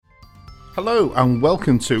Hello and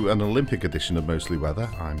welcome to an Olympic edition of Mostly Weather.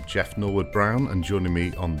 I'm Jeff Norwood-Brown, and joining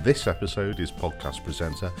me on this episode is podcast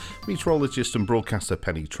presenter, meteorologist and broadcaster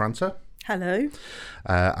Penny Tranter. Hello.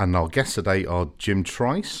 And our guests today are Jim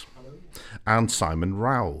Trice. Hello. And Simon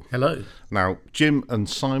Rowell. Hello. Now, Jim and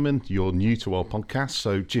Simon, you're new to our podcast,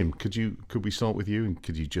 so Jim, could we start with you, and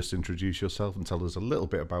could you just introduce yourself and tell us a little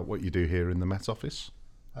bit about what you do here in the Met Office?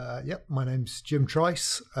 My name's Jim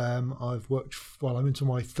Trice. I've worked, I'm into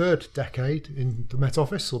my third decade in the Met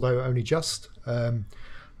Office, although only just.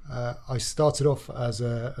 I started off as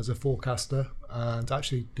a forecaster, and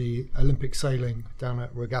actually the Olympic sailing down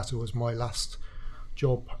at Regatta was my last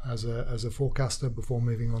job as a forecaster before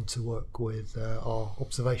moving on to work with our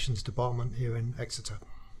observations department here in Exeter.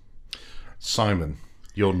 Simon,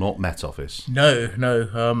 you're not Met Office. No.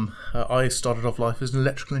 I started off life as an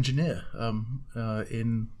electrical engineer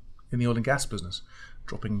in the oil and gas business,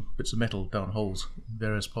 dropping bits of metal down holes in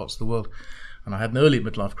various parts of the world. And I had an early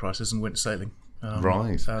midlife crisis and went sailing.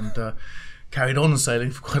 Right. And carried on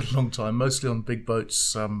sailing for quite a long time, mostly on big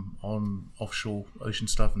boats, on offshore ocean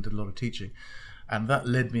stuff, and did a lot of teaching. And that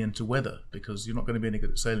led me into weather, because you're not going to be any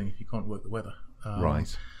good at sailing if you can't work the weather.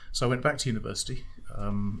 Right. So I went back to university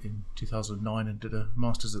in 2009 and did a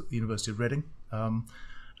master's at the University of Reading, and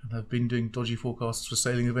I've been doing dodgy forecasts for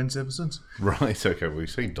sailing events ever since. Right. Okay. Well, you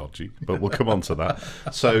say dodgy, but we'll come on to that.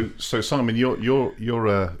 So Simon, you're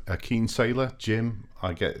a keen sailor. Jim,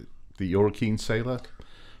 I get that you're a keen sailor.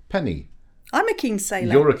 Penny, I'm a keen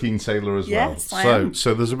sailor. You're a keen sailor as well. Yes, I am.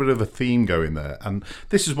 So there's a bit of a theme going there, and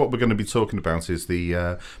this is what we're going to be talking about: is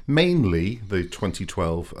the mainly the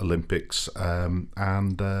 2012 Olympics and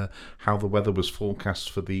how the weather was forecast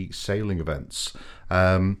for the sailing events.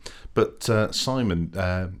 But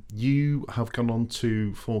Simon, you have gone on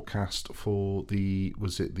to forecast for the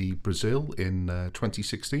Brazil in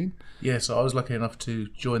 2016? Yes, I was lucky enough to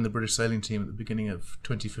join the British sailing team at the beginning of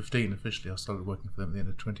 2015. Officially, I started working for them at the end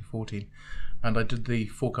of 2014, and I did the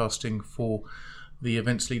forecasting for the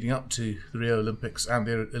events leading up to the Rio Olympics and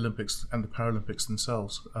the Olympics and the Paralympics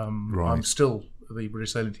themselves. Right. I'm still the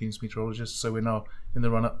British sailing team's meteorologist, so we're now in the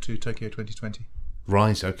run-up to Tokyo 2020.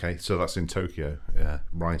 Right, okay, so that's in Tokyo. Yeah,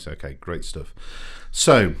 right, okay, great stuff.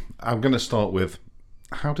 So I'm going to start with,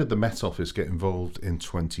 how did the Met Office get involved in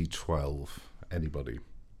 2012? Anybody?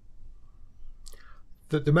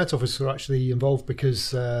 The Met Office were actually involved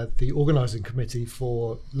because the organising committee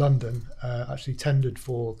for London actually tendered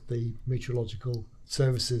for the meteorological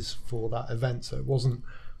services for that event, so it wasn't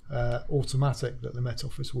automatic that the Met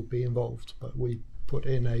Office would be involved, but we put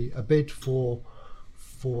in a bid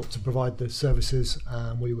to provide the services,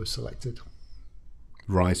 and we were selected.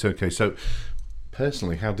 Right, okay, so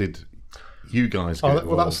personally, how did you guys get involved?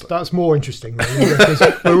 Well, that's more interesting, really, because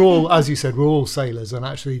we're all, as you said, we're all sailors, and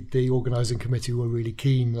actually the organising committee were really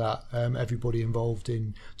keen that everybody involved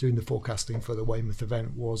in doing the forecasting for the Weymouth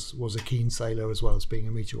event was a keen sailor as well as being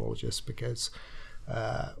a meteorologist, because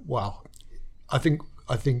I think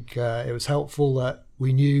it was helpful that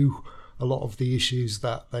we knew a lot of the issues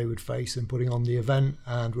that they would face in putting on the event,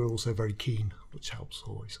 and we're also very keen, which helps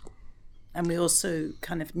always. And we also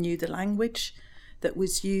kind of knew the language that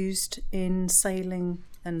was used in sailing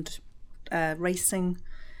and racing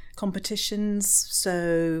competitions,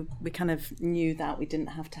 so we kind of knew that we didn't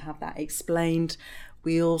have to have that explained.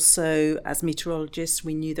 We also, as meteorologists,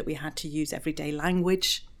 we knew that we had to use everyday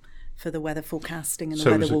language for the weather forecasting and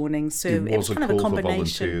the weather warnings. So it was kind of a combination.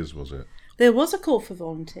 For volunteers, was it? There was a call for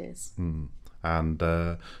volunteers. And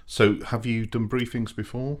so have you done briefings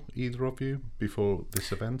before, either of you, before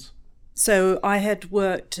this event? So I had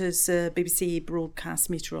worked as a BBC broadcast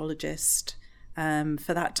meteorologist.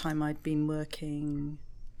 For that time I'd been working,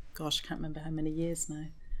 I can't remember how many years now.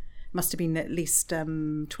 Must have been at least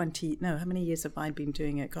 20. No, how many years have I been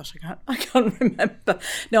doing it? I can't remember.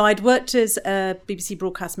 No, I'd worked as a BBC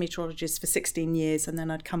broadcast meteorologist for 16 years, and then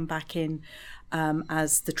I'd come back in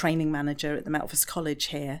as the training manager at the Met Office College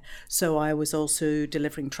here. So I was also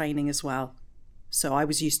delivering training as well. So I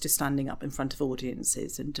was used to standing up in front of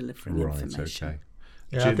audiences and delivering information. Okay.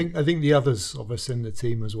 Yeah, I think the others of us in the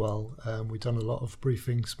team as well, we've done a lot of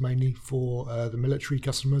briefings mainly for the military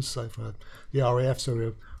customers, so for the RAF, so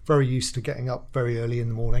we're very used to getting up very early in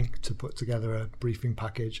the morning to put together a briefing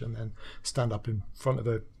package and then stand up in front of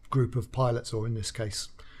a group of pilots, or in this case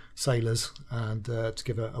sailors, and to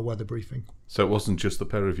give a weather briefing. So it wasn't just the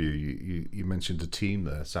pair of you. You mentioned a team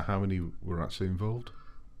there, so how many were actually involved?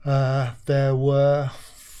 There were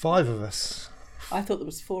 5 of us. I thought there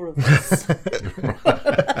was 4 of us.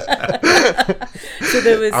 So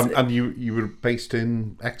there was, and you were based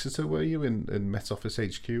in Exeter, were you, in Met Office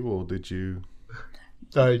HQ, or did you?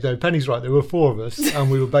 No, Penny's right. There were 4 of us,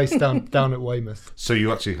 and we were based down at Weymouth. So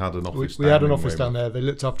you actually had an office. We had an office down there. They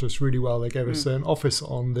looked after us really well. They gave us an office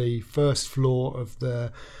on the first floor of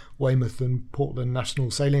the Weymouth and Portland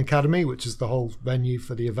National Sailing Academy, which is the whole venue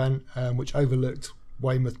for the event, which overlooked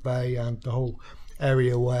Weymouth Bay and the whole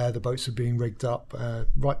area where the boats were being rigged up,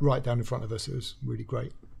 right down in front of us. It was really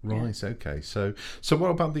great. Right. Okay. So what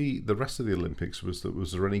about the rest of the Olympics? Was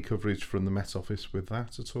there any coverage from the Met Office with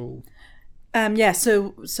that at all?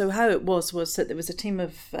 So how it was that there was a team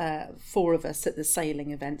of 4 of us at the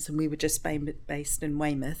sailing events, and we were just based in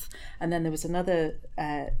Weymouth, and then there was another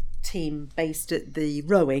team based at the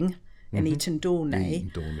rowing in Eton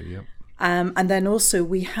Dorney. Yep. And then also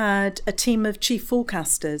we had a team of chief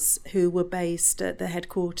forecasters who were based at the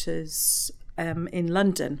headquarters in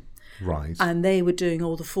London. Right. And they were doing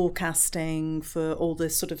all the forecasting for all the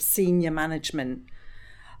sort of senior management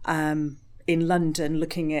in London,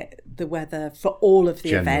 looking at the weather for all of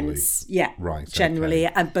the events. Yeah, right. Generally,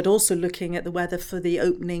 okay. but also looking at the weather for the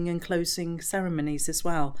opening and closing ceremonies as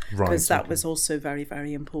well, because that was also very,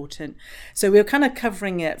 very important. So we were kind of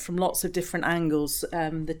covering it from lots of different angles.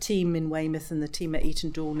 The team in Weymouth and the team at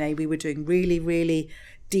Eton Dorney, we were doing really, really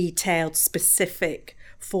detailed, specific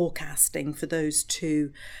forecasting for those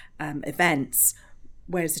 2 events,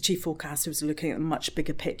 whereas the chief forecaster was looking at a much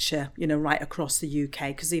bigger picture, right across the UK,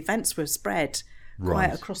 because the events were spread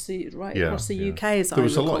quite across the UK. As there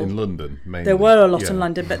was I recall. a lot in London. Mainly. There were a lot in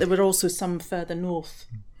London, but there were also some further north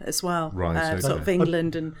as well, right? Sort of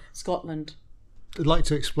England and Scotland. I'd like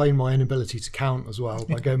to explain my inability to count as well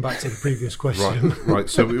by going back to the previous question. Right.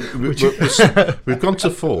 So we've gone to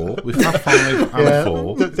 4. We've had 5 and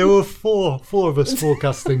 4. There were four of us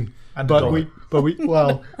forecasting, but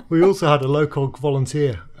we also had a local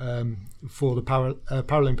volunteer for the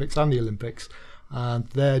Paralympics and the Olympics, and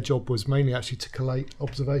their job was mainly actually to collate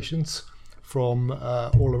observations from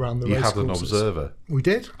all around the race courses. You had an observer. We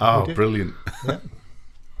did. Oh, we did. Brilliant! Yeah.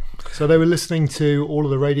 So they were listening to all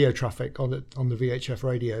of the radio traffic on the VHF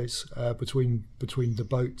radios between the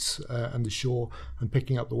boats and the shore, and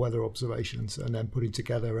picking up the weather observations, and then putting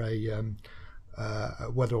together a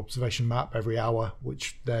weather observation map every hour,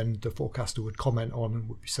 which then the forecaster would comment on and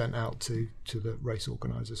would be sent out to the race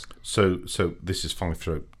organisers. So this is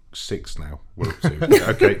 5-6 now. We're up to.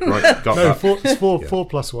 Okay, right, got that. It's 4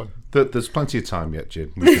 plus 1. There's plenty of time yet,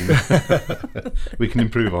 Jim. We can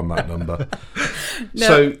improve on that number.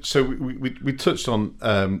 No. So we touched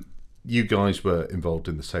on you guys were involved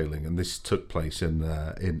in the sailing, and this took place in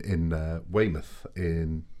Weymouth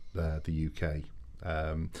in the UK.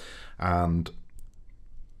 And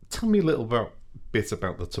tell me a little bit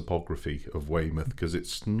about the topography of Weymouth, because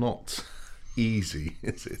it's not easy,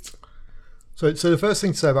 is it? So the first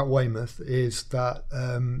thing to say about Weymouth is that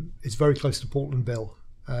it's very close to Portland Bill.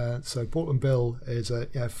 So Portland Bill is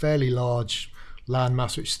a fairly large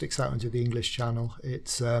landmass which sticks out into the English Channel.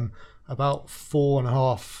 It's about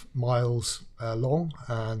 4.5 miles long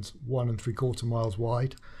and 1 3/4 miles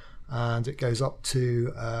wide, and it goes up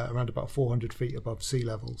to around about 400 feet above sea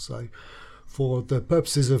level. So for the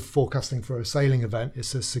purposes of forecasting for a sailing event,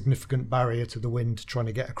 it's a significant barrier to the wind trying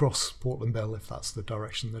to get across Portland Bill, if that's the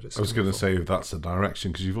direction that it's I was going to say if that's the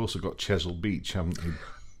direction, because you've also got Chesil Beach, haven't you?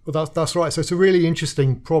 Well, that's right. So it's a really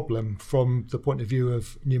interesting problem from the point of view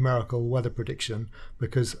of numerical weather prediction,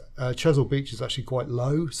 because Chesil Beach is actually quite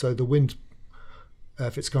low, so the wind,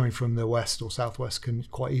 if it's coming from the west or southwest, can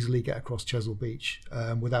quite easily get across Chesil Beach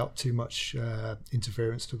without too much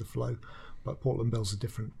interference to the flow. But Portland Bill's a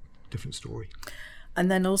different story. And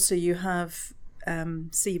then also you have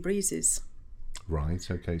sea breezes. Right.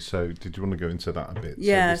 Okay. So did you want to go into that a bit?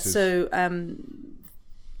 Yeah. So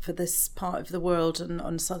for this part of the world and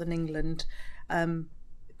on southern England,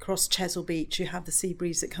 across Chesil Beach, you have the sea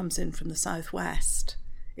breeze that comes in from the southwest.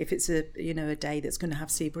 If it's a day that's going to have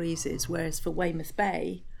sea breezes, whereas for Weymouth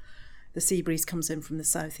Bay, the sea breeze comes in from the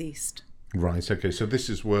southeast. Right. Okay. So this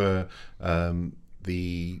is where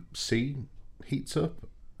the sea heats up,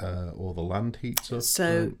 or the land heats up.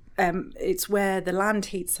 So it's where the land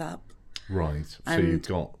heats up. Right. So you've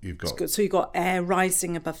got. So you've got air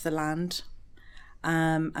rising above the land.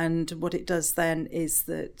 And what it does then is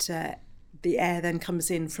that the air then comes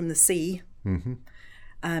in from the sea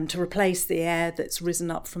to replace the air that's risen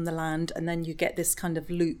up from the land, and then you get this kind of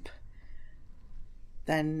loop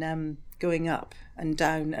then going up and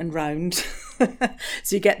down and round.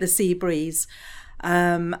 So you get the sea breeze,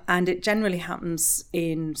 and it generally happens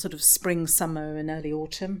in sort of spring, summer and early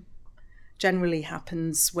autumn. Generally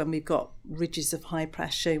happens when we've got ridges of high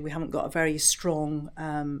pressure, we haven't got a very strong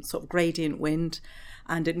sort of gradient wind,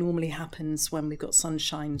 and it normally happens when we've got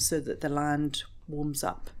sunshine so that the land warms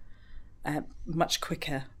up much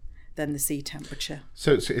quicker than the sea temperature.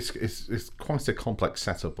 So it's quite a complex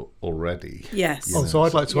setup already. Yes. You know. So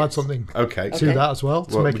I'd like to add something Okay. to that as well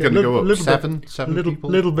to Well, make we're it going a to go up little seven bit, people.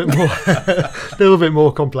 little bit more, little bit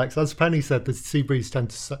more complex. As Penny said, the sea breeze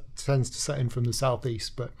tends to set in from the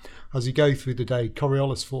southeast, but as you go through the day,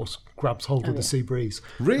 Coriolis force grabs hold of the sea breeze,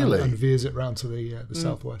 Really? and veers it round to the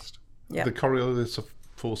southwest. Yeah. The Coriolis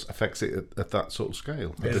force affects it at that sort of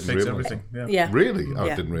scale. I It didn't affects realise. everything. Yeah. Yeah. Really? Oh, I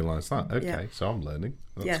Yeah. didn't realise that. Okay, Yeah. so I'm learning.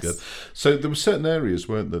 That's Yes. good. So there were certain areas,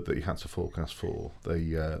 weren't there, that you had to forecast for?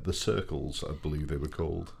 The circles, I believe they were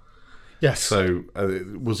called. Yes. So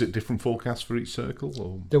was it different forecasts for each circle?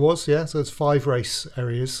 Or? There was, yeah. So it's 5 race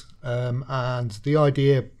areas, and the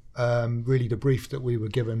idea, really, the brief that we were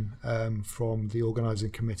given from the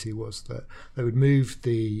organising committee was that they would move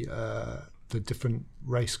the different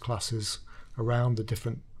race classes around the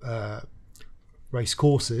different race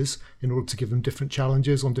courses in order to give them different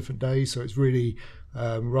challenges on different days. So it's really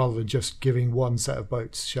rather than just giving one set of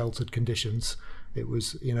boats sheltered conditions, it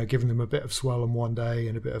was giving them a bit of swell on one day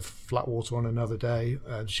and a bit of flat water on another day,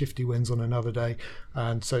 shifty winds on another day,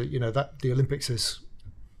 and so that the Olympics is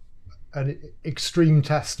an extreme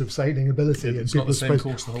test of sailing ability, and It's not people the same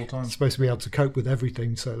course the whole time. supposed to be able to cope with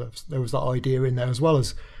everything. So there was that idea in there, as well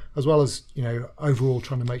as overall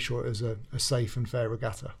trying to make sure it was a safe and fair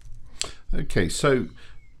regatta. Okay, so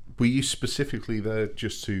were you specifically there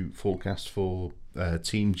just to forecast for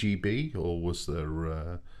Team GB, or was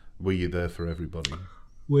there? Were you there for everybody?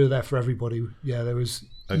 We were there for everybody. Yeah, there was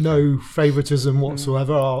no favouritism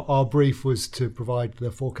whatsoever. Our brief was to provide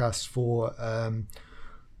the forecast for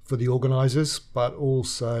the organisers, but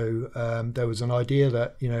also there was an idea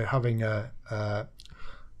that having a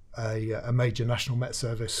major national Met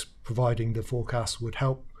service providing the forecast would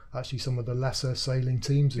help actually some of the lesser sailing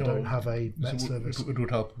teams who don't have a Met service. It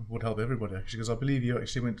would help everybody, actually, because I believe you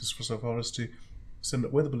actually went so far as to send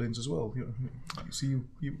up weather balloons as well. So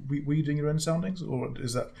were you doing your own soundings, or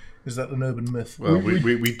is that an urban myth? Well,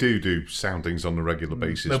 we do soundings on a regular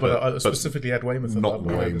basis. No, but I specifically had Weymouth. Not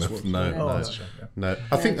Weymouth. No. That's a shame, yeah. No,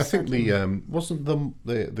 I think the wasn't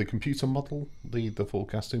the computer model, the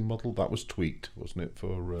forecasting model, that was tweaked, wasn't it?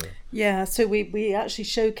 For Yeah, so we actually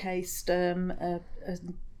showcased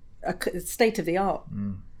a state of the art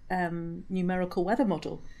numerical weather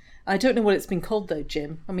model. I don't know what it's been called though,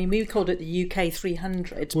 Jim. I mean, we called it the UK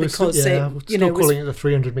 300 we're because still calling it the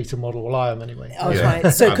 300 metre model. Well, I am anyway. Oh,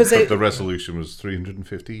 right. So because the resolution was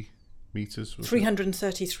 350 metres.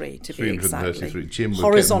 333 to be exactly. 333. Jim, we're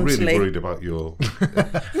horizontally. getting really worried about your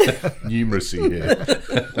numeracy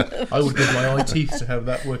here. I would give my eye teeth to have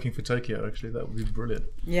that working for Tokyo. Actually, that would be brilliant.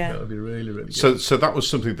 Yeah, that would be really, really good. So that was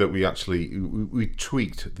something that we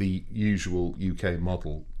tweaked the usual UK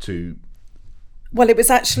model to. Well, it was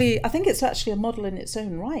actually, I think it's actually a model in its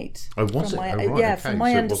own right. Oh, was it? Right, yeah, okay. from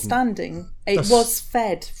my So understanding, it was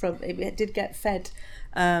fed from. It did get fed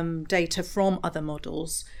data from other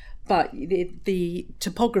models, but the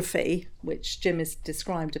topography, which Jim has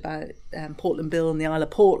described about Portland Bill and the Isle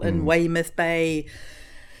of Portland, Weymouth Bay,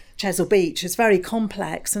 Chesil Beach, is very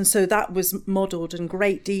complex, and so that was modelled in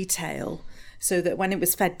great detail. So that when it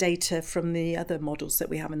was fed data from the other models that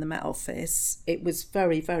we have in the Met Office, it was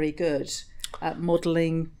very, very good at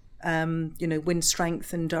modelling, wind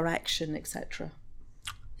strength and direction, etc.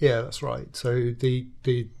 Yeah, that's right. So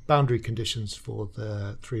the boundary conditions for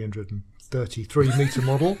the 333 metre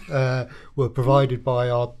model were provided by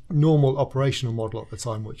our normal operational model at the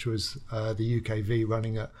time, which was the UKV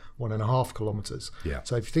running at 1.5 kilometres. Yeah.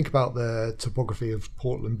 So if you think about the topography of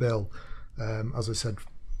Portland Bill, as I said,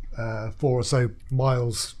 4 or so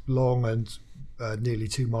miles long and nearly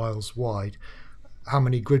 2 miles wide, how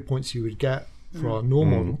many grid points you would get for our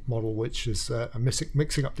normal model, which is I'm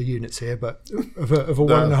mixing up the units here, but of a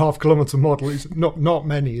 1.5 kilometre model, is not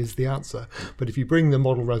many is the answer. But if you bring the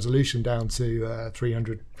model resolution down to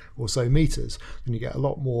 300 or so metres, then you get a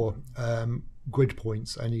lot more grid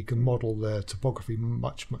points, and you can model the topography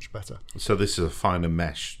much better. So this is a finer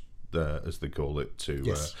mesh, as they call it, to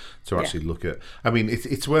Yes. actually look at. I mean,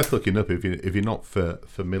 it's worth looking up if you're not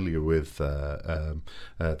familiar with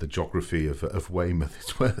the geography of Weymouth.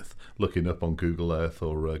 It's worth looking up on Google Earth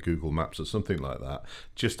or Google Maps or something like that,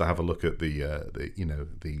 just to have a look at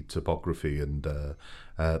the topography and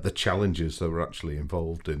the challenges that were actually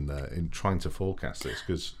involved in trying to forecast this.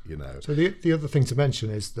 Because So the other thing to mention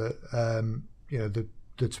is that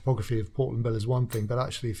the topography of Portland Bill is one thing, but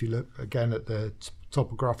actually if you look again at the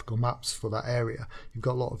topographical maps for that area, you've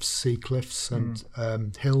got a lot of sea cliffs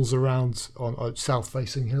and hills around on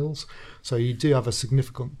south-facing hills. So you do have a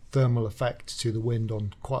significant thermal effect to the wind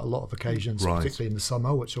on quite a lot of occasions, Right. particularly in the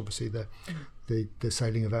summer, which obviously the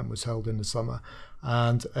sailing event was held in the summer,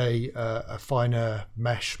 and a finer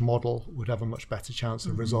mesh model would have a much better chance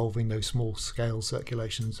of resolving those small scale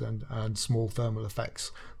circulations and small thermal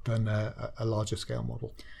effects than a larger scale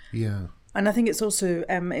model. Yeah. And I think it's also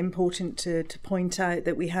important to point out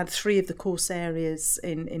that we had 3 of the course areas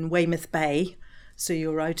in Weymouth Bay, so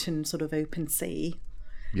you're out in sort of open sea.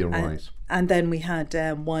 You're right. And then we had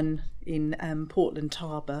one in Portland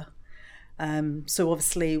Harbour. So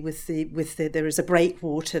obviously with the there is a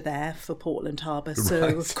breakwater there for Portland Harbour, so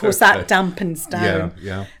Right, of course okay. that dampens down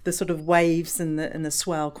Yeah. the sort of waves and the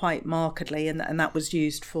swell quite markedly, and that was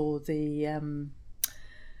used for the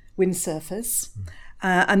windsurfers.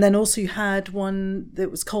 And then also you had one that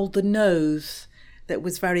was called the Noth, that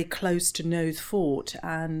was very close to Noth Fort,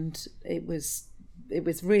 and it was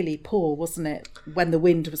really poor, wasn't it, when the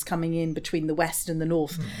wind was coming in between the west and the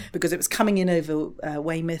north, because it was coming in over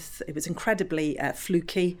Weymouth. It was incredibly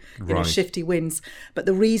fluky, Right. shifty winds. But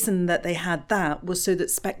the reason that they had that was so that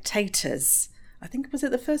spectators, I think, was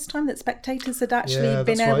it the first time that spectators had actually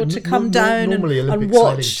been able to come down normally and Olympic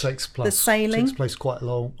watch sailing the sailing? takes place quite a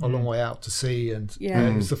long way out to sea, and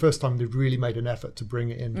it was the first time they've really made an effort to bring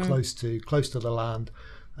it in close to the land.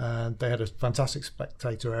 And they had a fantastic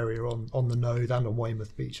spectator area on the Noth and on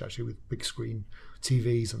Weymouth Beach, actually, with big screen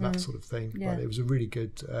TVs and that sort of thing. Yeah. But it was a really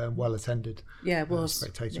good, well attended Yeah, it was.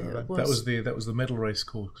 spectator Yeah, it event. was. That was the medal race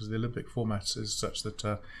course, because the Olympic format is such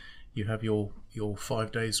that you have your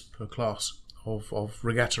 5 days per class of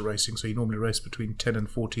regatta racing. So you normally race between 10 and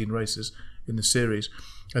 14 races in the series,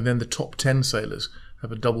 and then the top 10 sailors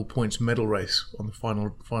have a double points medal race on the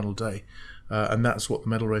final day. And that's what the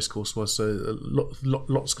medal race course was. So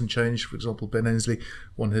lots can change. For example, Ben Ainsley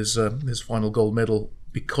won his final gold medal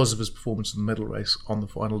because of his performance in the medal race on the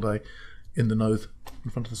final day in the Noth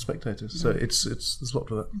in front of the spectators. So it's there's a lot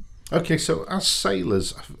to that. Okay, so as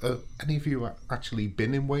sailors, have any of you actually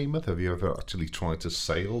been in Weymouth? Have you ever actually tried to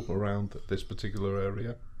sail around this particular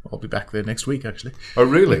area? I'll be back there next week, actually. Oh,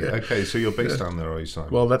 really? Okay, so you're based down there, are you, Simon?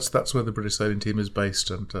 Well, that's where the British sailing team is based,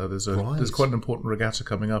 and there's quite an important regatta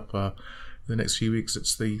coming up in the next few weeks.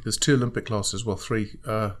 There's 2 Olympic classes, well 3.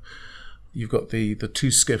 You've got the 2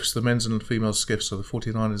 skiffs, the men's and female skiffs, so the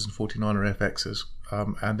 49ers and 49er FXs,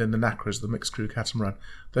 and then the NACRAs, the mixed crew catamaran.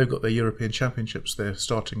 They've got their European Championships. They're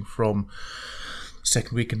starting from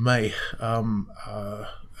second week in May.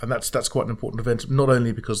 And that's quite an important event, not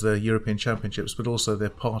only because they're European Championships, but also they're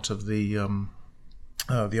part of the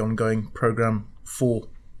ongoing programme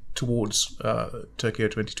towards Tokyo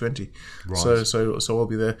 2020. Right. So I'll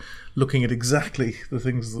be there looking at exactly the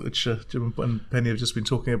things which Jim and Penny have just been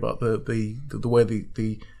talking about, the way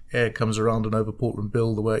the air comes around and over Portland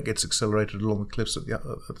Bill, the way it gets accelerated along the cliffs at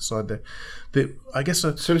the side there. I guess. So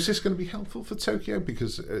is this going to be helpful for Tokyo?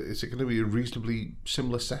 Because is it going to be a reasonably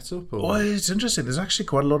similar setup? Or? Well, it's interesting. There's actually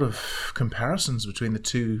quite a lot of comparisons between the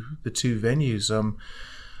two venues.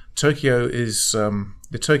 Tokyo is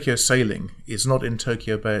the Tokyo sailing is not in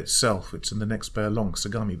Tokyo Bay itself. It's in the next bay along,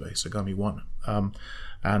 Sagami Bay, Sagami 1.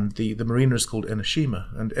 And the marina is called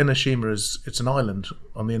Enoshima. And Enoshima it's an island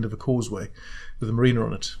on the end of a causeway with a marina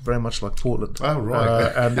on it, very much like Portland. Oh,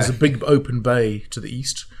 right. And there's a big open bay to the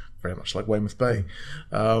east, very much like Weymouth Bay.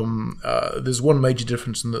 There's one major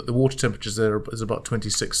difference in that the water temperatures there is about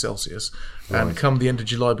 26 Celsius. Right. And come the end of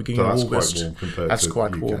July, beginning of August, quite warm compared that's to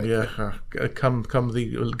quite UK. warm, yeah. Come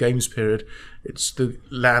the games period, it's the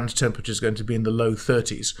land temperature is going to be in the low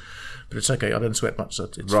 30s. But it's okay. I don't sweat much, so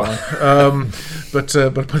it's Right. fine. But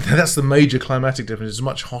that's the major climatic difference. It's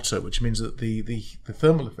much hotter, which means that the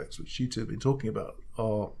thermal effects, which you two have been talking about,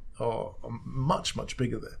 are much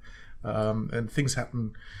bigger there. And things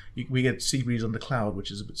happen. We get sea breeze under cloud,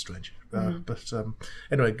 which is a bit strange. But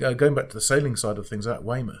anyway, going back to the sailing side of things at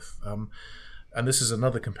Weymouth, and this is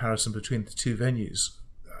another comparison between the two venues.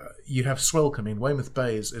 You have swell coming in. Weymouth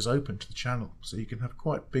Bay is open to the channel, so you can have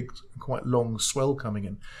quite big, quite long swell coming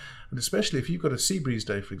in. And especially if you've got a sea breeze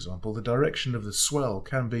day, for example, the direction of the swell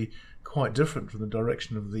can be quite different from the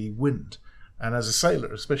direction of the wind. And as a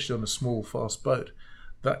sailor, especially on a small, fast boat,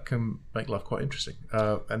 that can make life quite interesting.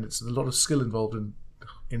 And it's a lot of skill involved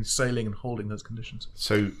in sailing and holding those conditions.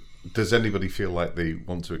 So does anybody feel like they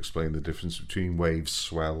want to explain the difference between waves,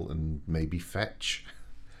 swell, and maybe fetch?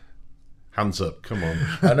 Hands up, come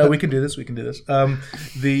on. No, we can do this. You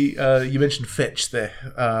mentioned fetch there.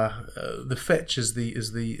 The fetch is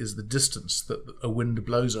the distance that a wind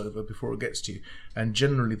blows over before it gets to you, and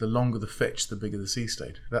generally the longer the fetch, the bigger the sea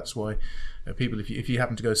state. That's why people, if you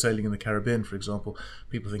happen to go sailing in the Caribbean, for example,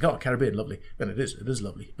 people think, oh, Caribbean, lovely, and it is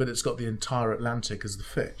lovely, but it's got the entire Atlantic as the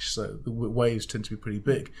fetch, so the waves tend to be pretty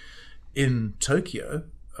big. In Tokyo,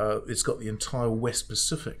 it's got the entire West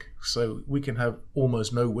Pacific, so we can have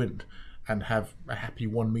almost no wind and have a happy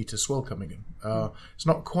 1 metre swell coming in. It's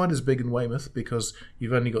not quite as big in Weymouth because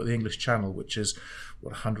you've only got the English Channel, which is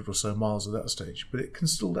 100 or so miles at that stage, but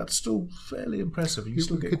that's still fairly impressive. You can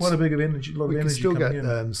still get quite a big energy, lot of energy coming in. We can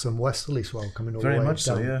still get some westerly swell coming all the Very way much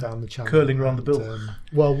down the channel, curling around the bill.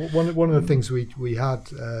 Well, one of the things we had,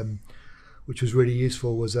 which was really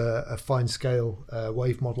useful, was a fine scale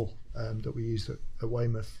wave model that we used at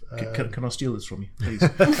Weymouth. Can I steal this from you, please?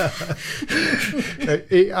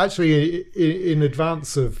 Actually, in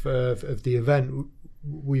advance of the event,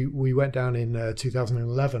 we went down in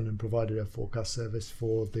 2011 and provided a forecast service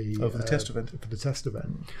for the test event. For the test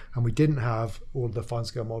event, and we didn't have all of the fine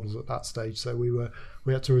scale models at that stage, so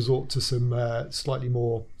we had to resort to some slightly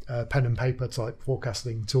more pen and paper type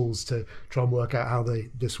forecasting tools to try and work out how the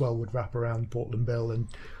swell would wrap around Portland Bill and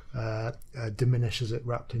diminish as it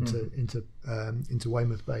wrapped into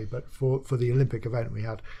Weymouth Bay. But for the Olympic event, we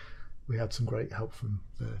had some great help from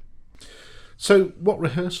the. So what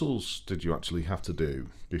rehearsals did you actually have to do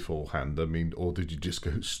beforehand? I mean, or did you just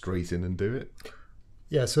go straight in and do it?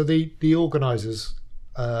 Yeah, so the organisers,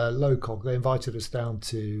 LOCOG, they invited us down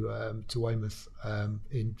to Weymouth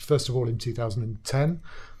first of all in 2010,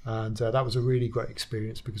 and that was a really great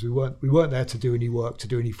experience because we weren't there to do any work, to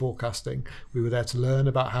do any forecasting. We were there to learn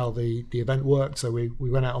about how the event worked. So we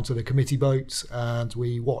went out onto the committee boats and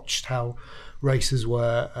we watched how races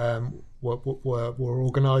were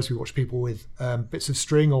organised. We watched people with bits of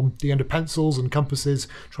string on the end of pencils and compasses,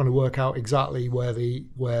 trying to work out exactly where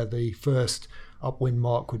the first upwind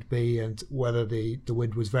mark would be and whether the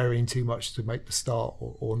wind was varying too much to make the start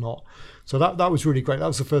or not. So that was really great. That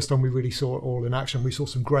was the first time we really saw it all in action. We saw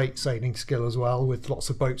some great sailing skill as well, with lots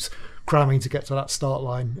of boats cramming to get to that start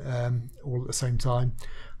line all at the same time.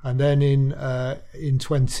 And then in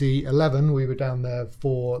 2011 we were down there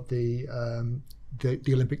for the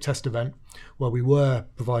Olympic test event, where we were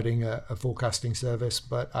providing a forecasting service,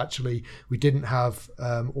 but actually we didn't have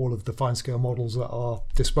all of the fine scale models at our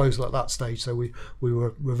disposal at that stage. So we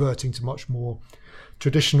were reverting to much more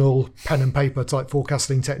traditional pen and paper type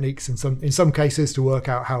forecasting techniques in some cases to work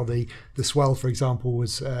out how the swell, for example,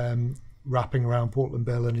 was wrapping around Portland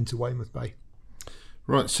Bill and into Weymouth Bay.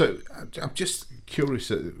 Right. So I'm just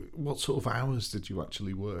curious, what sort of hours did you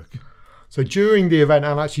actually work? So during the event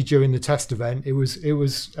and actually during the test event, it was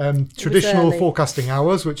traditional forecasting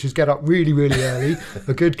hours, which is get up really, really early,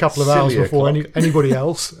 a good couple of hours before anybody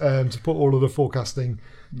else, to put all of the forecasting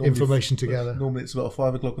information together. Normally it's about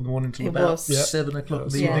 5 o'clock in the morning till about 7 o'clock in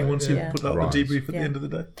the evening once you put out the debrief at the end of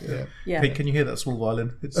the day. Yeah. Hey, can you hear that small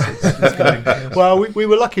violin? It's going. Well, we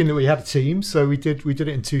were lucky in that we had a team, so we did it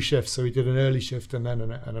in 2 shifts. So we did an early shift and then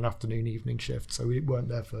an afternoon evening shift. So we weren't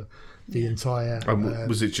there for the entire.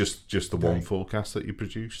 Was it just the one forecast that you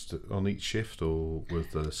produced on each shift, or were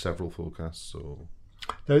there several forecasts? Or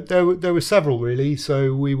there were several really.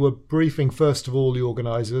 So we were briefing first of all the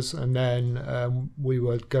organisers, and then we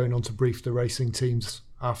were going on to brief the racing teams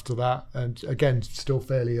after that. And again, still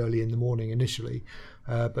fairly early in the morning initially,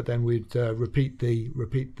 but then we'd repeat the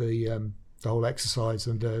whole exercise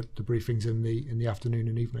and the briefings in the afternoon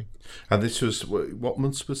and evening. And this was, what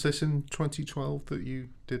months was this in 2012 that you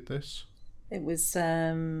did this? It was,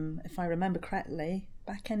 if I remember correctly,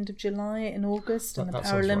 back end of July in August, and the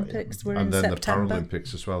Paralympics were in September. And then the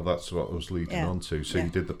Paralympics as well, that's what I was leading on to. So you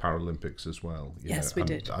did the Paralympics as well? Yes, we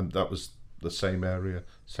did. And that was the same area,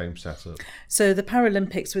 same setup? So the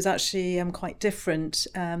Paralympics was actually quite different.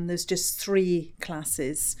 There's just 3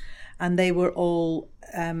 classes, and they were all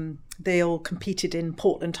competed in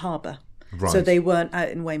Portland Harbour. Right. So they weren't out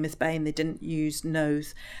in Weymouth Bay and they didn't use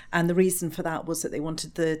Nose. And the reason for that was that they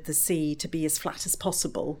wanted the sea to be as flat as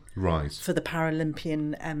possible for the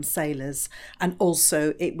Paralympian sailors. And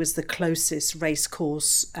also it was the closest race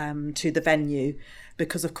course to the venue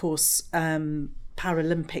because, of course,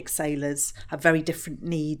 Paralympic sailors have very different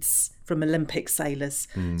needs from Olympic sailors.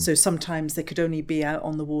 So sometimes they could only be out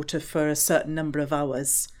on the water for a certain number of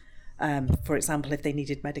hours. For example, if they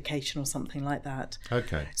needed medication or something like that.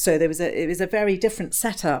 Okay. So it was a very different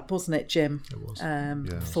setup, wasn't it, Jim? It was.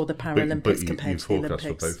 For the Paralympics compared to the Olympics. You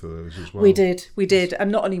forecast for both of those as well. We did.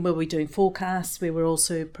 And not only were we doing forecasts, we were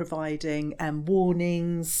also providing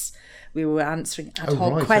warnings. We were answering ad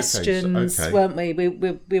hoc questions, weren't we?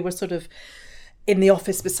 We were sort of in the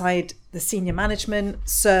office beside the senior management.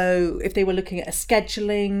 So if they were looking at a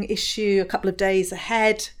scheduling issue a couple of days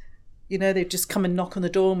ahead, You know, they'd just come and knock on the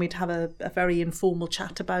door and we'd have a very informal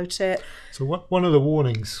chat about it. So one of the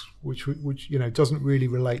warnings, which doesn't really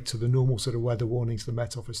relate to the normal sort of weather warnings the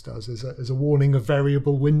Met Office does, is a warning of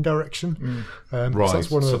variable wind direction. Right. So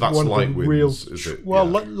that's one of that's one light of the winds, real. is it?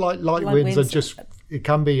 Well, Yeah. light winds are just. It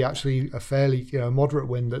can be actually a fairly moderate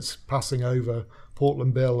wind that's passing over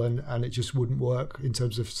Portland Bill, and it just wouldn't work in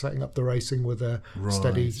terms of setting up the racing with a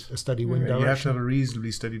steady wind direction. You have to have a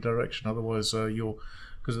reasonably steady direction, otherwise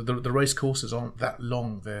because the race courses aren't that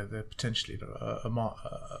long. They're potentially a mile.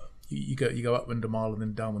 You go upwind a mile and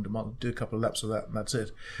then downwind a mile. Do a couple of laps of that, and that's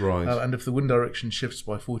it. Right. And if the wind direction shifts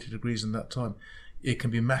by 40 degrees in that time, it can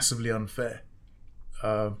be massively unfair.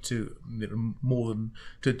 To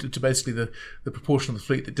basically the proportion of the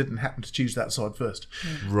fleet that didn't happen to choose that side first.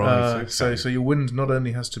 Right. So your wind not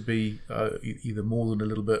only has to be either more than a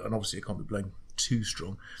little bit, and obviously it can't be blowing too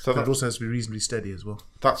strong, but it also has to be reasonably steady as well.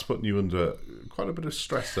 That's putting you under quite a bit of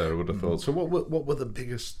stress there, I would have thought. So what were the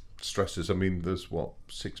biggest stresses? I mean, there's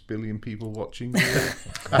 6 billion people watching.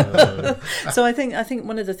 So I think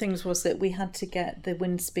one of the things was that we had to get the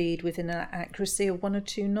wind speed within an accuracy of 1 or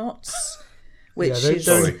 2 knots. Which is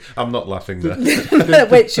sorry, I'm not laughing there.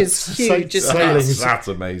 Which is huge. That's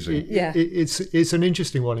amazing. It's an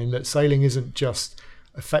interesting one in that sailing isn't just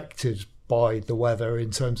affected by the weather in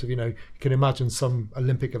terms of, you can imagine some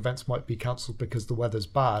Olympic events might be cancelled because the weather's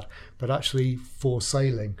bad, but actually for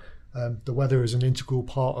sailing, the weather is an integral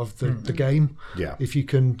part of the game. Yeah. If you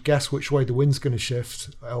can guess which way the wind's going to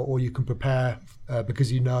shift, or you can prepare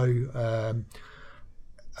because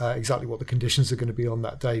exactly what the conditions are going to be on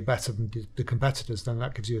that day better than the competitors, then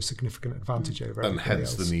that gives you a significant advantage over everybody and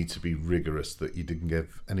hence else. The need to be rigorous, that you didn't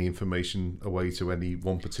give any information away to any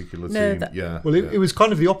one particular team. It was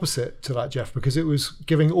kind of the opposite to that, Jeff, because it was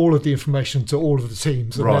giving all of the information to all of the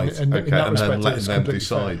teams, and then letting them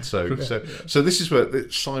decide. So this is where,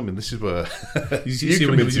 Simon, this is where you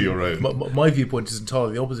come into your own. My viewpoint is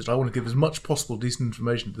entirely the opposite. I want to give as much possible decent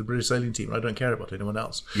information to the British sailing team, and I don't care about anyone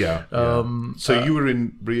else. So you were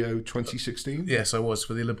in Rio 2016? Yes, I was,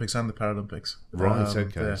 for the Olympics and the Paralympics. Right,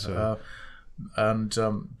 okay.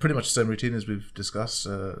 Pretty much the same routine as we've discussed,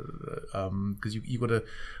 because you've got to.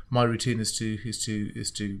 My routine is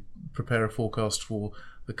to prepare a forecast for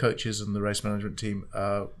the coaches and the race management team.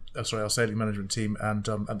 Our sailing management team and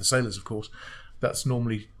the sailors, of course. That's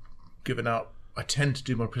normally given out. I tend to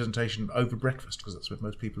do my presentation over breakfast because that's when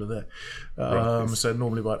most people are there. So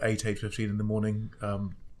normally about 8:15 in the morning.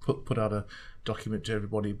 Put out a document to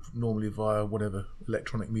everybody, normally via whatever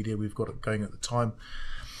electronic media we've got going at the time,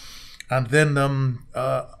 and then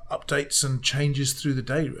updates and changes through the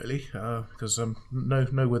day, really, because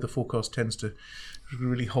no weather forecast tends to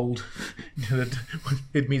really hold.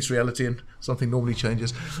 It meets reality and something normally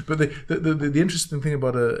changes. But the interesting thing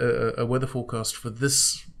about a weather forecast for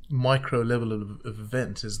this micro level of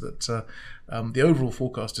event is that the overall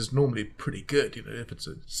forecast is normally pretty good. If it's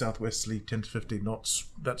a southwesterly 10 to 15 knots,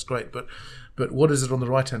 that's great. But what is it on the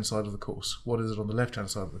right hand side of the course? What is it on the left hand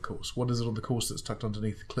side of the course? What is it on the course that's tucked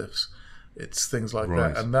underneath the cliffs? It's things like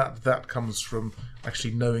that, and that comes from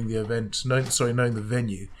actually knowing the event, knowing the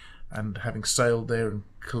venue, and having sailed there and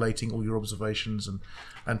collating all your observations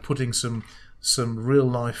and putting some real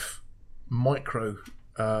life micro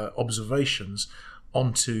observations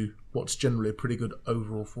onto what's generally a pretty good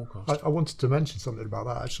overall forecast. I wanted to mention something about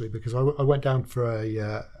that actually, because I went down for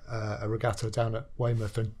a regatta down at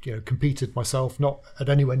Weymouth and competed myself, not at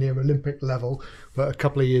anywhere near Olympic level, but a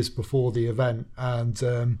couple of years before the event,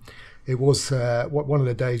 and it was one of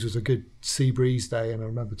the days was a good sea breeze day, and I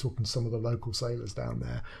remember talking to some of the local sailors down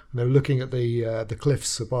there, and they were looking at the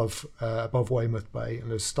cliffs above Weymouth Bay, and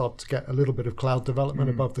they started to get a little bit of cloud development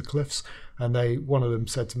above the cliffs, and one of them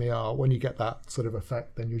said to me, when you get that sort of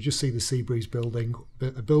effect, then you'll just see the sea breeze building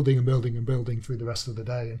through the rest of the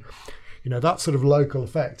day. And that sort of local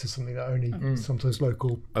effect is something that only sometimes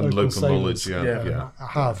local knowledge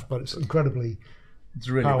have, but it's incredibly. It's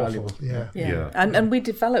really powerful. valuable. And we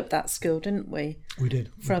developed that skill, didn't we? We did.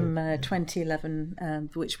 From 2011,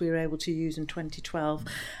 which we were able to use in 2012.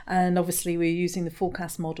 And obviously we were using the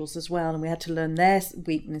forecast models as well, and we had to learn their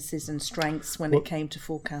weaknesses and strengths when it came to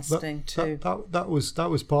forecasting too. That was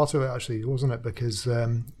part of it actually, wasn't it? Because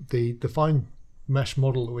the fine mesh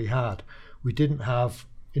model that we had, we didn't have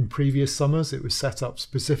in previous summers. It was set up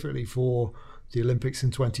specifically for the Olympics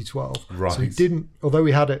in 2012. Right. So we didn't, although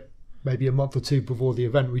we had it maybe a month or two before the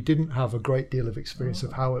event, we didn't have a great deal of experience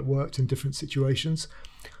of how it worked in different situations.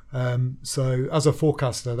 So as a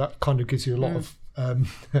forecaster, that kind of gives you a lot of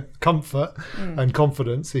comfort and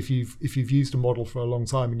confidence if you've used a model for a long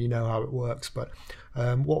time and you know how it works. But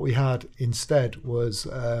what we had instead was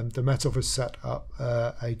the Met Office set up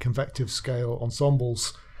a convective scale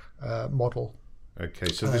ensembles model.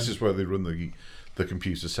 Okay, so this is where they run the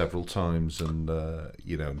computer several times and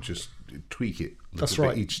just tweak it a little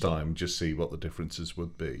bit each time, just see what the differences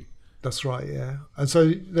would be. That's right, yeah. And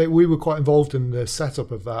so we were quite involved in the setup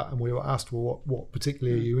of that, and we were asked, well, what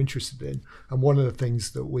particularly are you interested in? And one of the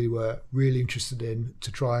things that we were really interested in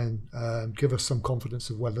to try and give us some confidence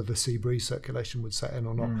of whether the sea breeze circulation would set in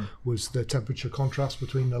or not was the temperature contrast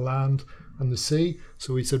between the land and the sea.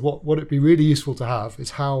 So we said, what it'd be really useful to have is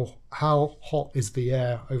how hot is the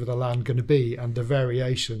air over the land going to be, and the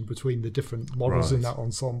variation between the different models in that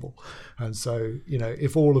ensemble. And so,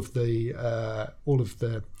 if all of the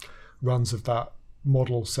runs of that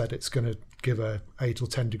model said it's going to give a 8 or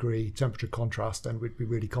 10 degree temperature contrast, then we'd be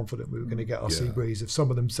really confident we were going to get our sea breeze. If some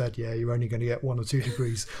of them said, you're only going to get 1 or 2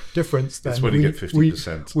 degrees difference, then that's when you get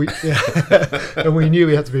 50%. And we knew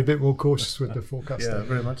we had to be a bit more cautious with the forecasting. Yeah,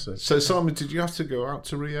 very much so. So Simon, did you have to go out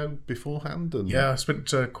to Rio beforehand? Yeah, I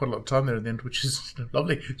spent quite a lot of time there in the end, which is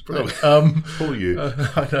lovely. It's brilliant. For you.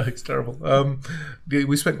 I know, it's terrible.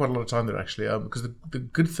 We spent quite a lot of time there actually, because the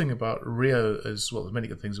good thing about Rio is, well, there's many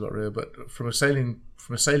good things about Rio, but from a sailing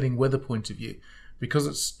weather point of view, because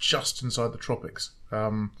it's just inside the tropics,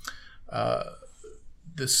 the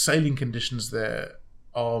sailing conditions there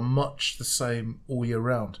are much the same all year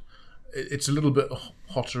round. It's a little bit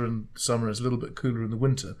hotter in summer, it's a little bit cooler in the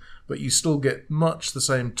winter, but you still get much the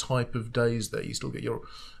same type of days there. You still get your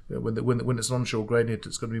when it's an onshore gradient,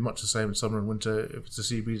 it's going to be much the same in summer and winter. If it's a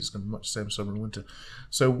sea breeze, it's going to be much the same in summer and winter.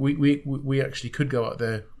 So we actually could go out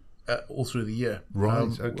there all through the year,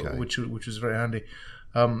 which was very handy.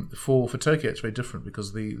 For Tokyo, it's very different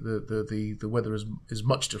because the weather is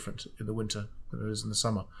much different in the winter than it is in the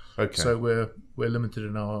summer. Okay. So we're limited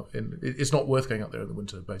it's not worth going out there in the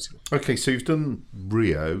winter, basically. Okay, so you've done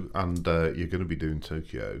Rio and you're going to be doing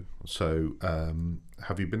Tokyo. So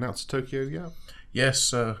have you been out to Tokyo yet?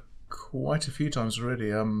 Yes, quite a few times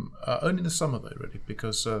already. Only in the summer though, really,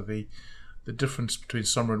 because the difference between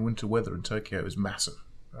summer and winter weather in Tokyo is massive.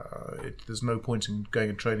 There's no point in going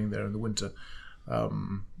and training there in the winter.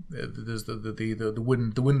 There's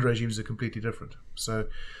the wind regimes are completely different. So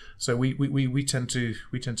we tend to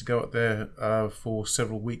go out there for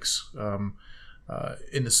several weeks in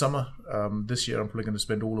the summer. This year I'm probably going to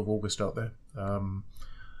spend all of August out there, and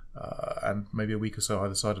maybe a week or so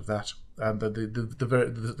either side of that. And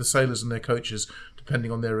the sailors and their coaches,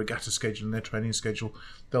 depending on their regatta schedule and their training schedule,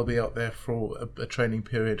 they'll be out there for a training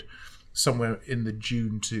period somewhere in the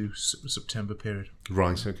June to September period.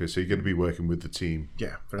 Right. Okay. So you're going to be working with the team.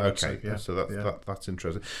 Yeah. Very much so, yeah. So that's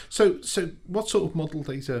interesting. So what sort of model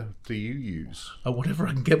data do you use? Whatever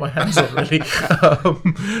I can get my hands on, really.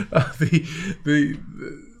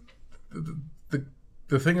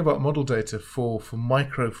 The thing about model data for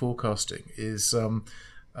micro forecasting is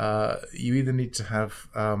you either need to have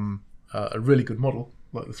a really good model,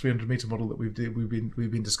 like the 300-meter model that we've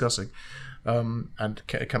been discussing, and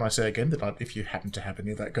can I say again that if you happen to have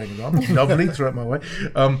any of that going on, lovely, throw it my way.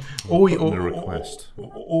 Or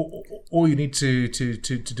you need to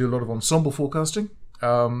do a lot of ensemble forecasting.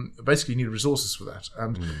 Basically, you need resources for that.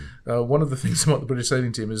 And one of the things about the British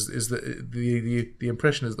sailing team is that the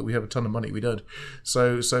impression is that we have a ton of money. We don't.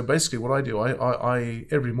 So basically, what I do, I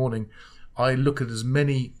every morning I look at as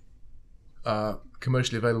many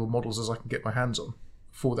commercially available models as I can get my hands on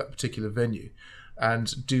for that particular venue,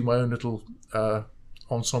 and do my own little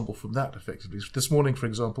ensemble from that effectively. This morning, for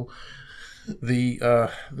example,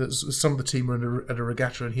 some of the team are at a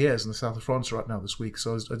regatta in Hyères in the south of France right now this week,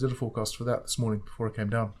 so I did a forecast for that this morning before I came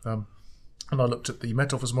down, and I looked at the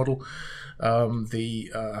Met Office model,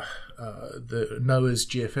 the NOAA's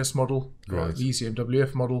GFS model, the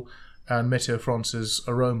ECMWF model, and Meteo France's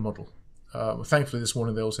Arome model. Thankfully this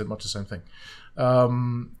morning they all said much the same thing.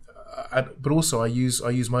 But also I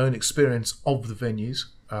use my own experience of the venues,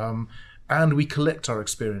 and we collect our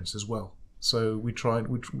experience as well. So we try and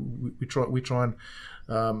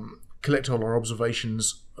collect all our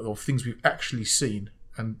observations of things we've actually seen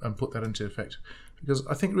and put that into effect. Because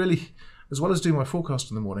I think really, as well as doing my forecast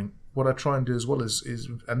in the morning, what I try and do as well is,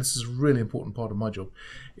 and this is a really important part of my job,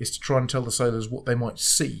 is to try and tell the sailors what they might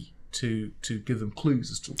see to give them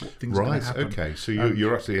clues as to what things are going to happen. Right, okay. So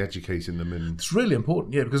you're actually educating them in... It's really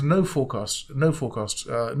important, yeah, because no forecast,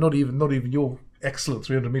 not even your excellent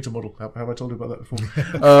 300-metre model, have I told you about that before?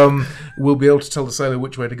 Will be able to tell the sailor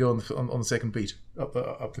which way to go on the second beat up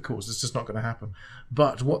the course. It's just not going to happen.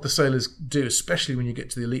 But what the sailors do, especially when you get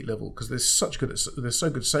to the elite level, because they're so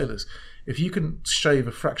good sailors, if you can shave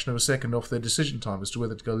a fraction of a second off their decision time as to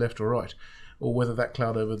whether to go left or right, or whether that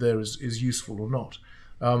cloud over there is useful or not,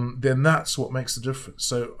 then that's what makes the difference.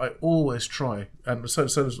 So I always try, and so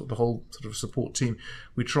does the whole sort of support team,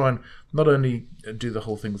 we try and not only do the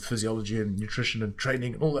whole thing with physiology and nutrition and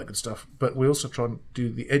training and all that good stuff, but we also try and do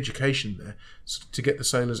the education there to get the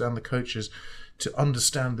sailors and the coaches to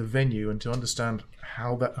understand the venue and to understand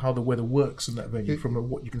how the weather works in that venue from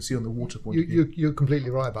what you can see on the water point of view. You're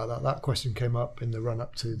completely right about that. That question came up in the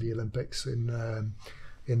run-up to the Olympics in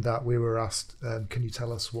that we were asked, can you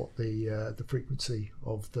tell us what the frequency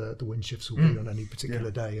of the wind shifts will be on any particular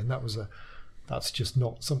day? And that's just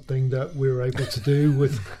not something that we were able to do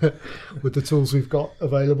with the tools we've got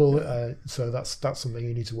available. So that's something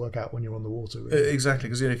you need to work out when you're on the water. Really. Exactly,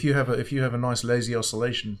 because if you have a nice lazy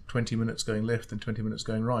oscillation, 20 minutes going left and 20 minutes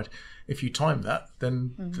going right, if you time that,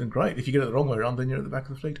 then great. If you get it the wrong way around, then you're at the back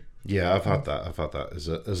of the fleet. Yeah, I've had that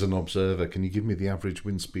as an observer. Can you give me the average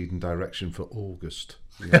wind speed and direction for August?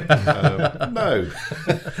 No.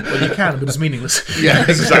 Well, you can, but it's meaningless. Yeah,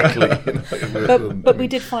 exactly. But we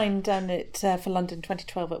did find down at for London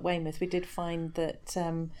 2012 at Weymouth, we did find that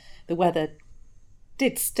the weather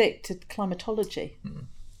did stick to climatology.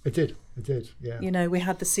 It did, yeah. You know, we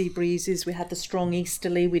had the sea breezes, we had the strong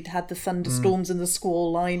easterly, we'd had the thunderstorms and the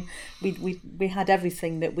squall line. We had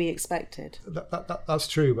everything that we expected. That's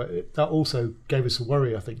true, but that also gave us a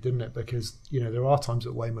worry, I think, didn't it? Because, there are times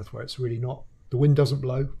at Weymouth where it's really not, the wind doesn't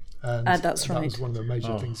blow. And that's right. That was one of the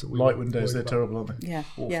major things that we light wind days, they're terrible, aren't they? Yeah,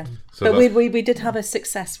 Awful. yeah. So but we did have a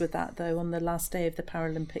success with that, though. On the last day of the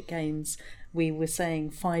Paralympic Games, we were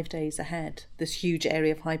saying 5 days ahead, this huge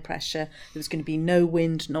area of high pressure, there was going to be no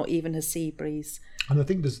wind, not even a sea breeze. And I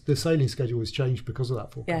think the sailing schedule was changed because of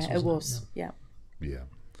that forecast. Yeah, it was. Yeah.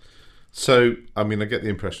 So, I mean, I get the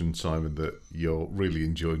impression, Simon, that you're really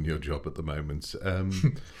enjoying your job at the moment.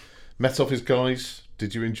 Met Office guys,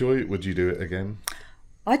 did you enjoy it? Would you do it again?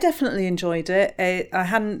 I definitely enjoyed it. I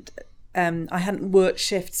hadn't worked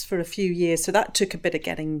shifts for a few years, so that took a bit of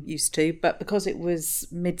getting used to. But because it was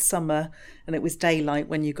midsummer and it was daylight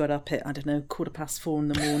when you got up at, 4:15 in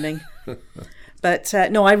the morning. But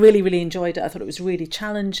no, I really, really enjoyed it. I thought it was really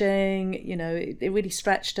challenging. It really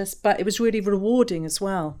stretched us, but it was really rewarding as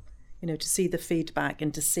well. To see the feedback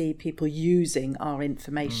and to see people using our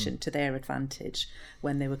information to their advantage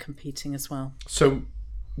when they were competing as well. So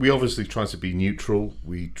we obviously try to be neutral.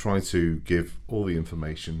 We try to give all the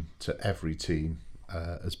information to every team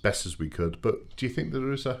as best as we could. But do you think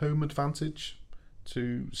there is a home advantage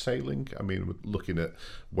to sailing? I mean, looking at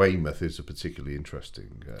Weymouth is a particularly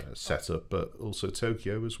interesting setup, but also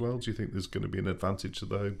Tokyo as well. Do you think there's going to be an advantage to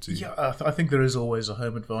the home team? Yeah, I think there is always a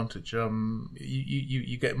home advantage.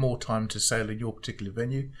 You get more time to sail in your particular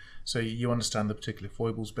venue, so you understand the particular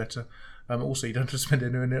foibles better. Also, you don't have to spend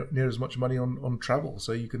anywhere near as much money on travel,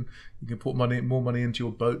 so you can put more money into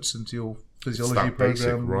your boats, into your physiology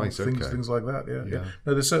program, right? Things like that. Yeah.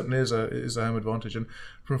 No, there certainly is a home advantage, and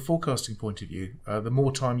from a forecasting point of view, the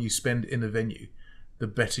more time you spend in a venue, the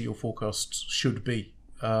better your forecasts should be.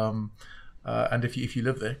 And if you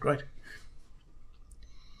live there, great.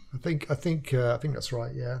 I think that's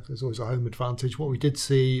right. Yeah, there's always a home advantage. What we did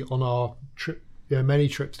see on our trip, many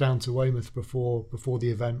trips down to Weymouth before the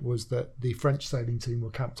event, was that the French sailing team were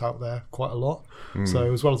camped out there quite a lot.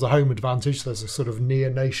 So as well as a home advantage, there's a sort of near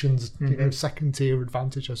nations, second tier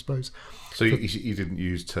advantage, I suppose. So you didn't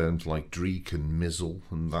use terms like dreek and mizzle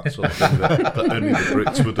and that sort of thing that only the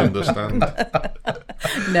Brits would understand.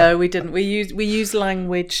 No, we didn't. We use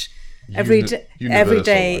language every day.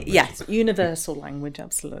 Language. Yes, universal language,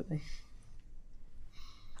 absolutely.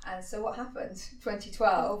 And so what happened?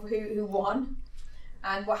 2012, who won?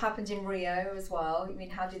 And what happened in Rio as well? I mean,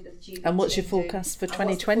 how did the GB And what's your team forecast for do?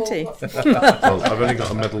 2020? Well, I've only got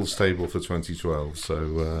a medals table for 2012,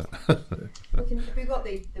 so... Have we got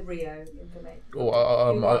the Rio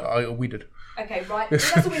information? We did. Okay, right.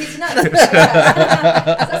 That's all we need to know.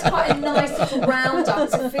 That's quite a nice little roundup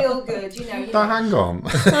to feel good, Now, hang on.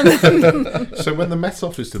 So when the Met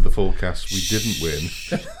Office did the forecast, we didn't win.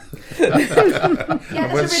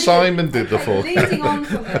 And when Simon did the forecast... Leading on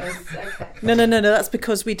from this. Okay. No. That's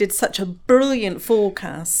because we did such a brilliant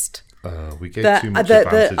forecast we gave that too much the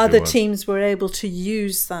advantage other away. teams were able to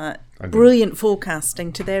use that brilliant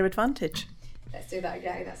forecasting to their advantage. Let's do that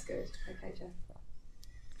again. That's good. Okay, Jeff.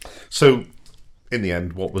 So, in the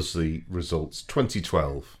end, what was the results?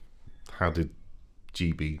 2012. How did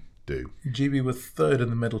GB do? GB were third in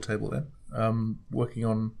the medal table then. working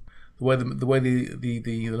on the way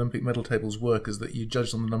the Olympic medal tables work is that you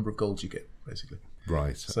judge on the number of golds you get, basically.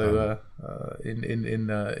 Right. So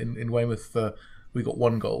in Weymouth, we got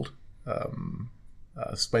 1 gold.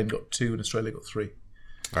 Spain got 2, and Australia got 3.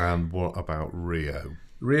 And what about Rio?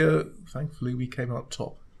 Rio, thankfully, we came out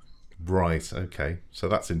top. Right. Okay. So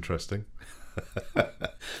that's interesting.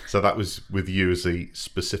 So that was with you as a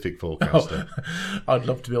specific forecaster. I'd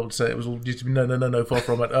love to be able to say it was all due to me. No, far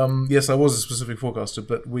from it. Yes, I was a specific forecaster,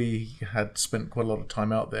 but we had spent quite a lot of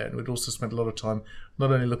time out there, and we'd also spent a lot of time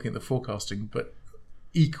not only looking at the forecasting, but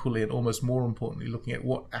equally and almost more importantly, looking at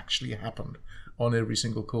what actually happened on every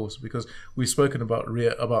single course. Because we've spoken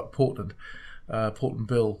about Portland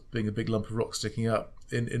Bill being a big lump of rock sticking up.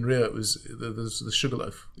 In Rio, it was the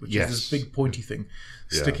Sugarloaf, which is this big pointy thing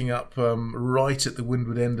sticking up right at the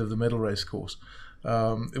windward end of the medal race course.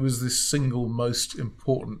 It was the single most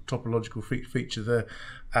important topological feature there,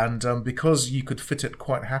 and because you could fit it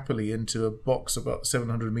quite happily into a box about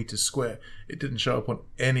 700 meters square, it didn't show up on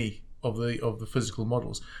any of the physical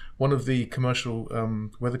models. One of the commercial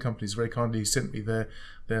weather companies very kindly sent me their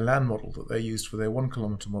land model that they used for their 1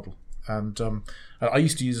 kilometer model. And I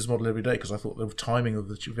used to use this model every day because I thought the timing of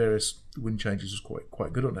the various wind changes was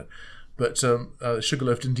quite good on it. But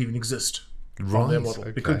Sugarloaf didn't even exist on their model,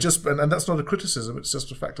 okay. because and that's not a criticism; it's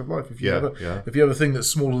just a fact of life. If you have a thing that's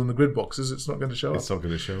smaller than the grid boxes, it's not going to show up. It's not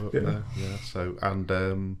going to show up. No. Yeah. So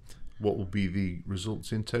what will be the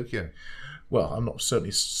results in Tokyo? Well, I'm not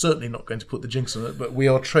certainly not going to put the jinx on it, but we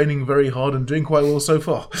are training very hard and doing quite well so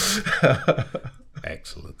far.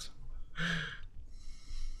 Excellent.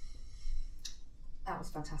 That was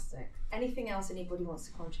fantastic. Anything else anybody wants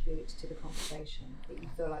to contribute to the conversation that you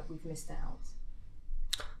feel like we've missed out?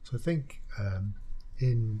 So I think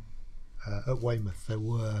at Weymouth there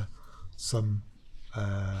were some.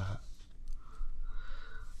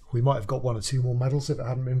 We might have got 1 or 2 more medals if it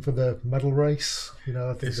hadn't been for the medal race.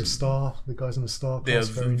 I think the guys in the Star class.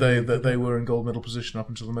 They were in gold medal position up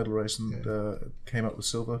until the medal race and came up with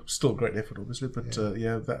silver. Still a great effort, obviously, but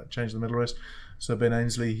that changed the medal race. So Ben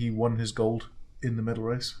Ainsley, he won his gold in the medal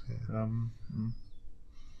race.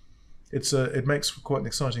 It makes for quite an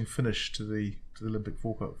exciting finish to the Olympic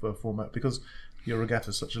format, because your regatta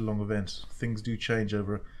is such a long event. Things do change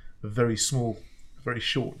over a very short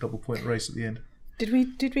double point race at the end. Did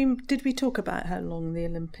we talk about how long the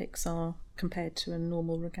Olympics are compared to a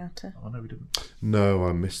normal regatta? Oh, no, we didn't. No,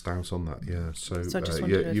 I missed out on that. Yeah, so I just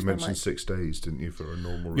wondered you mentioned 6 days, didn't you, for a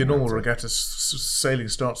normal regatta? Your normal regatta sailing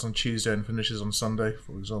starts on Tuesday and finishes on Sunday,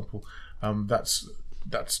 for example.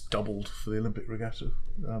 That's doubled for the Olympic regatta.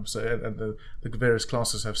 And the various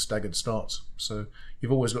classes have staggered starts, so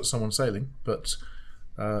you've always got someone sailing, but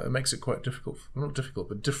it makes it quite difficult. Well, not difficult,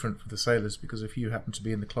 but different for the sailors, because if you happen to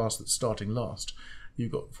be in the class that's starting last,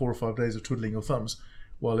 you've got 4 or 5 days of twiddling your thumbs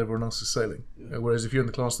while everyone else is sailing. Whereas if you're in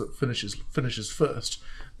the class that finishes first,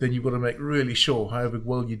 then you've got to make really sure, however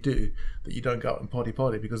well you do, that you don't go out and party,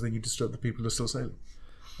 because then you disturb the people who are still sailing.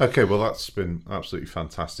 Okay, well, that's been absolutely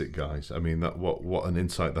fantastic, guys. I mean, what an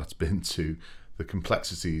insight that's been to the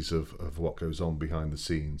complexities of what goes on behind the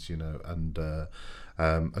scenes, And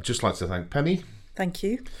I'd just like to thank Penny. Thank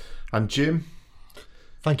you. And Jim.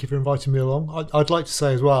 Thank you for inviting me along. I'd like to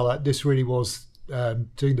say as well that this really was,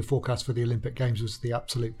 doing the forecast for the Olympic Games was the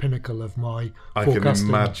absolute pinnacle of my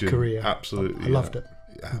forecasting career. Absolutely. I loved it.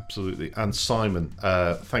 Absolutely. And Simon,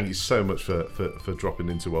 thank you so much for dropping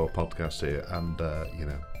into our podcast here, and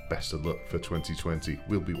best of luck for 2020.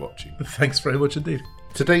 We'll be watching. Thanks very much indeed.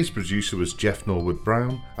 Today's producer was Jeff Norwood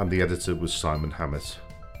Brown, and the editor was Simon Hammett.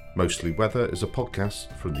 Mostly Weather is a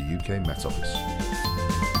podcast from the UK Met Office.